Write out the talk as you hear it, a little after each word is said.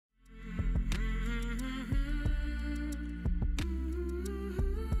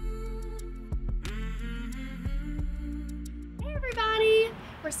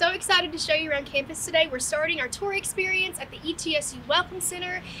We're so excited to show you around campus today. We're starting our tour experience at the ETSU Welcome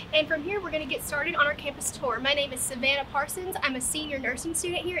Center, and from here we're going to get started on our campus tour. My name is Savannah Parsons. I'm a senior nursing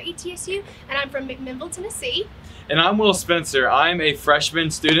student here at ETSU, and I'm from McMinnville, Tennessee. And I'm Will Spencer. I'm a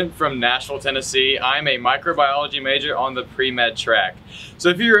freshman student from Nashville, Tennessee. I'm a microbiology major on the pre-med track. So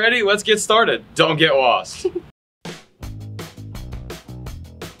if you're ready, let's get started. Don't get lost.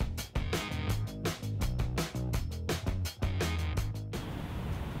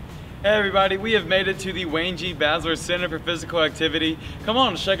 Hey everybody, we have made it to the Wayne G. Basler Center for Physical Activity. Come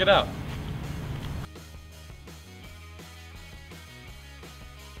on, let's check it out.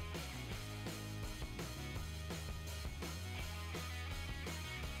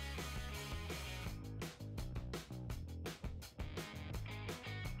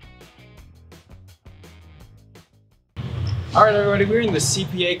 All right, everybody, we're in the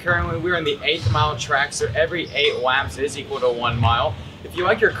CPA currently. We're in the 8th mile track, so every 8 laps is equal to 1 mile. If you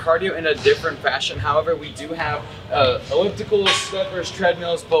like your cardio in a different fashion, however, we do have ellipticals, steppers,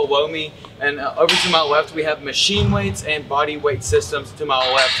 treadmills below me, and over to my left we have machine weights and body weight systems to my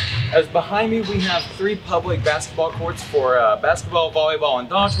left. As behind me we have 3 public basketball courts for basketball, volleyball, and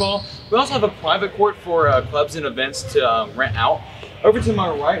dodgeball. We also have a private court for clubs and events to rent out. Over to my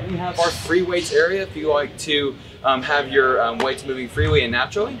right we have our free weights area if you like to have your weights moving freely and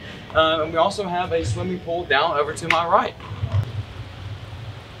naturally. And we also have a swimming pool down over to my right.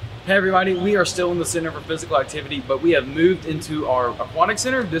 Hey everybody, we are still in the Center for Physical Activity, but we have moved into our aquatic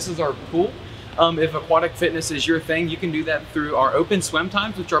center. This is our pool. If aquatic fitness is your thing, you can do that through our open swim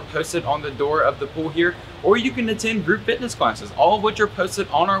times, which are posted on the door of the pool here, or you can attend group fitness classes, all of which are posted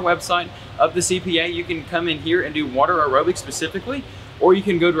on our website of the CPA. You can come in here and do water aerobics specifically, or you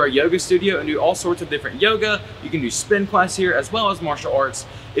can go to our yoga studio and do all sorts of different yoga. You can do spin class here as well as martial arts.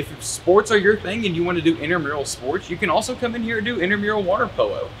 If sports are your thing and you want to do intramural sports, you can also come in here and do intramural water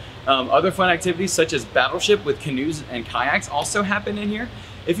polo. Other fun activities such as battleship with canoes and kayaks also happen in here.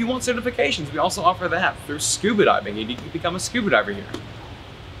 If you want certifications, we also offer that through scuba diving, and you can become a scuba diver here.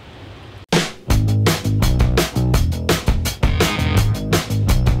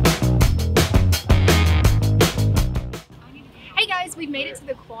 We've made it to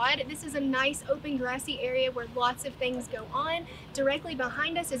the quad. This is a nice open grassy area where lots of things go on. Directly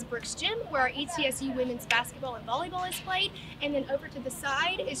behind us is Brooks Gym, where our ETSU women's basketball and volleyball is played. And then over to the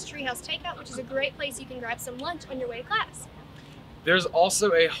side is Treehouse Takeout, which is a great place you can grab some lunch on your way to class. There's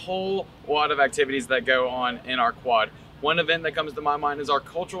also a whole lot of activities that go on in our quad. One event that comes to my mind is our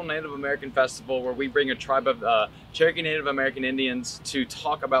Cultural Native American Festival, where we bring a tribe of Cherokee Native American Indians to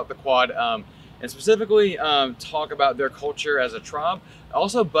talk about the quad. And specifically talk about their culture as a tribe.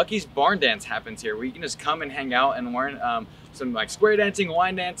 Also, Bucky's Barn Dance happens here, where you can just come and hang out and learn some like square dancing,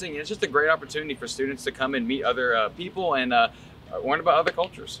 line dancing. And it's just a great opportunity for students to come and meet other people and learn about other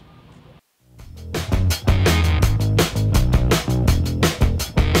cultures.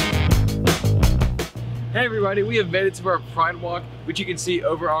 Hey everybody, we have made it to our Pride Walk, which you can see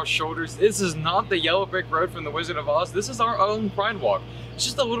over our shoulders. This is not the yellow brick road from the Wizard of Oz. This is our own Pride Walk. It's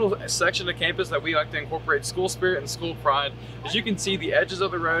just a little section of campus that we like to incorporate school spirit and school pride. As you can see, the edges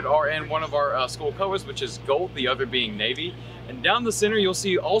of the road are in one of our school colors, which is gold, the other being navy. And down the center, you'll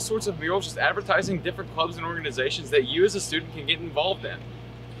see all sorts of murals just advertising different clubs and organizations that you as a student can get involved in.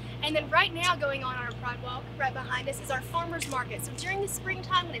 And then right now going on our Pride Walk, right behind us is our farmer's market. So during the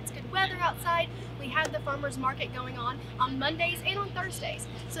springtime when it's good weather outside, we have the farmer's market going on Mondays and on Thursdays.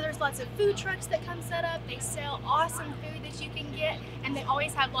 So there's lots of food trucks that come set up. They sell awesome food that you can get, and they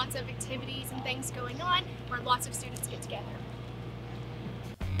always have lots of activities and things going on where lots of students get together.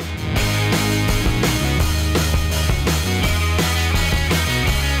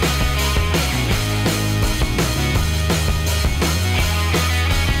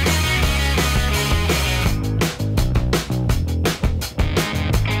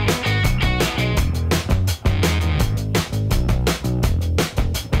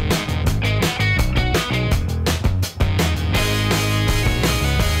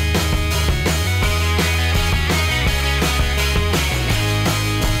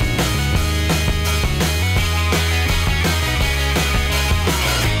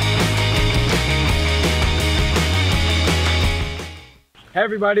 Hey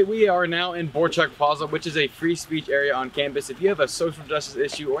everybody, we are now in Borchak Plaza, which is a free speech area on campus. If you have a social justice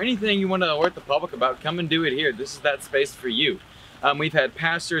issue or anything you want to alert the public about, come and do it here. This is that space for you. We've had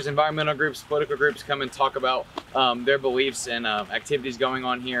pastors, environmental groups, political groups come and talk about their beliefs and activities going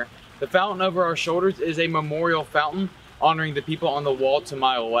on here. The fountain over our shoulders is a memorial fountain honoring the people on the wall to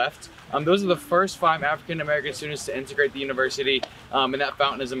my left. Those are the first 5 African American students to integrate the university, and that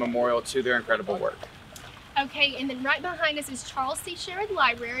fountain is a memorial to their incredible work. Okay, and then right behind us is Charles C. Sherrod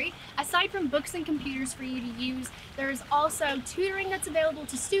Library. Aside from books and computers for you to use, there's also tutoring that's available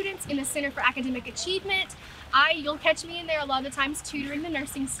to students in the Center for Academic Achievement. You'll catch me in there a lot of the times tutoring the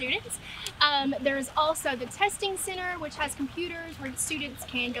nursing students. There's also the testing center, which has computers where students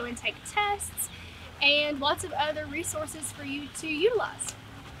can go and take tests, and lots of other resources for you to utilize.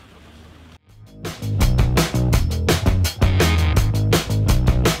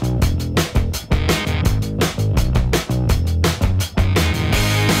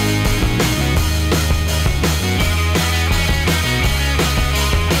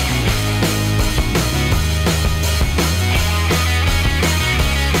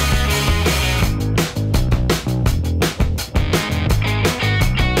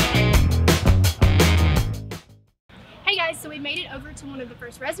 So we made it over to one of the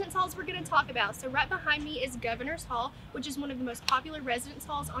first residence halls we're going to talk about. So right behind me is Governor's Hall, which is one of the most popular residence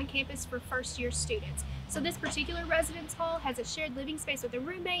halls on campus for first-year students. So this particular residence hall has a shared living space with a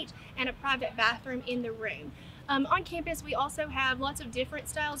roommate and a private bathroom in the room. On campus, we also have lots of different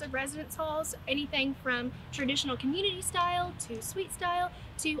styles of residence halls, anything from traditional community style to suite style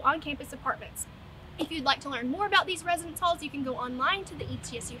to on-campus apartments. If you'd like to learn more about these residence halls, you can go online to the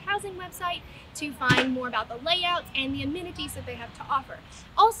ETSU Housing website to find more about the layouts and the amenities that they have to offer.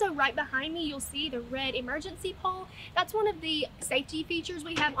 Also, right behind me, you'll see the red emergency pole. That's one of the safety features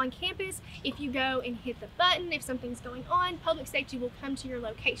we have on campus. If you go and hit the button, if something's going on, public safety will come to your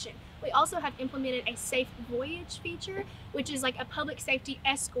location. We also have implemented a safe voyage feature, which is like a public safety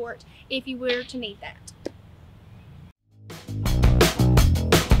escort if you were to need that.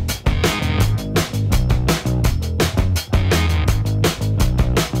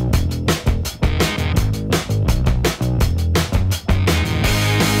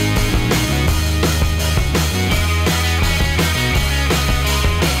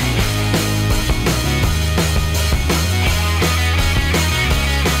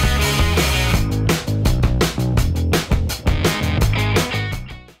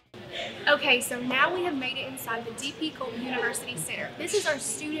 Okay, so now we have made it inside the D.P. Cole University Center. This is our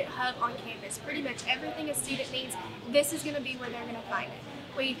student hub on campus. Pretty much everything a student needs, this is going to be where they're going to find it.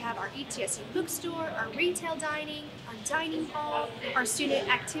 We have our ETSU bookstore, our retail dining, our dining hall, our student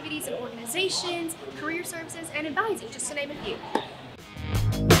activities and organizations, career services, and advising, just to name a few.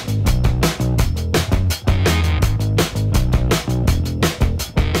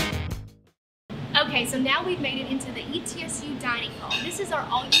 Okay, so now we've made it into the ETSU dining hall. This is our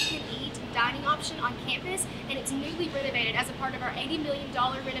all-you-can-eat dining option on campus, and it's newly renovated as a part of our $80 million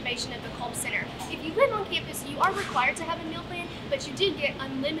renovation of the Kolb Center. If you live on campus, you are required to have a meal plan, but you do get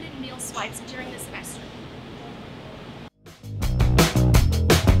unlimited meal swipes during the semester.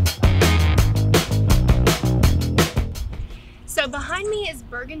 So behind me is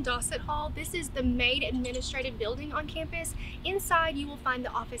Bergen Dossett Hall. This is the main administrative building on campus. Inside you will find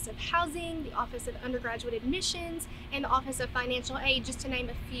the Office of Housing, the Office of Undergraduate Admissions, and the Office of Financial Aid, just to name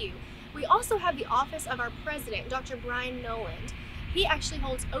a few. We also have the office of our president, Dr. Brian Noland. He actually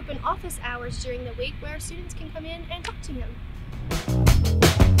holds open office hours during the week where students can come in and talk to him.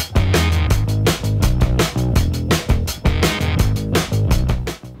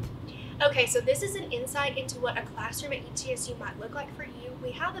 Okay, so this is an insight into what a classroom at ETSU might look like for you.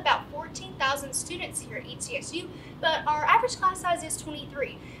 We have about 14,000 students here at ETSU, but our average class size is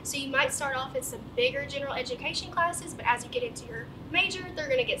 23. So you might start off in some bigger general education classes, but as you get into your major, they're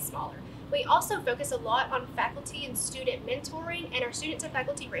going to get smaller. We also focus a lot on faculty and student mentoring, and our student to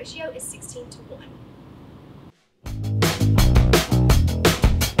faculty ratio is 16:1.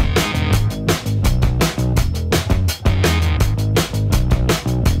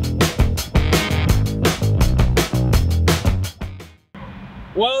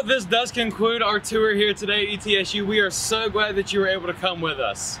 Well, this does conclude our tour here today at ETSU. We are so glad that you were able to come with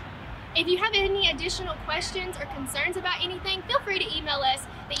us. If you have any additional questions or concerns about anything, feel free to email us.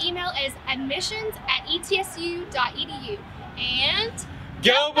 The email is admissions@etsu.edu. And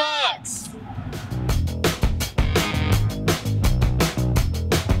go Bucks!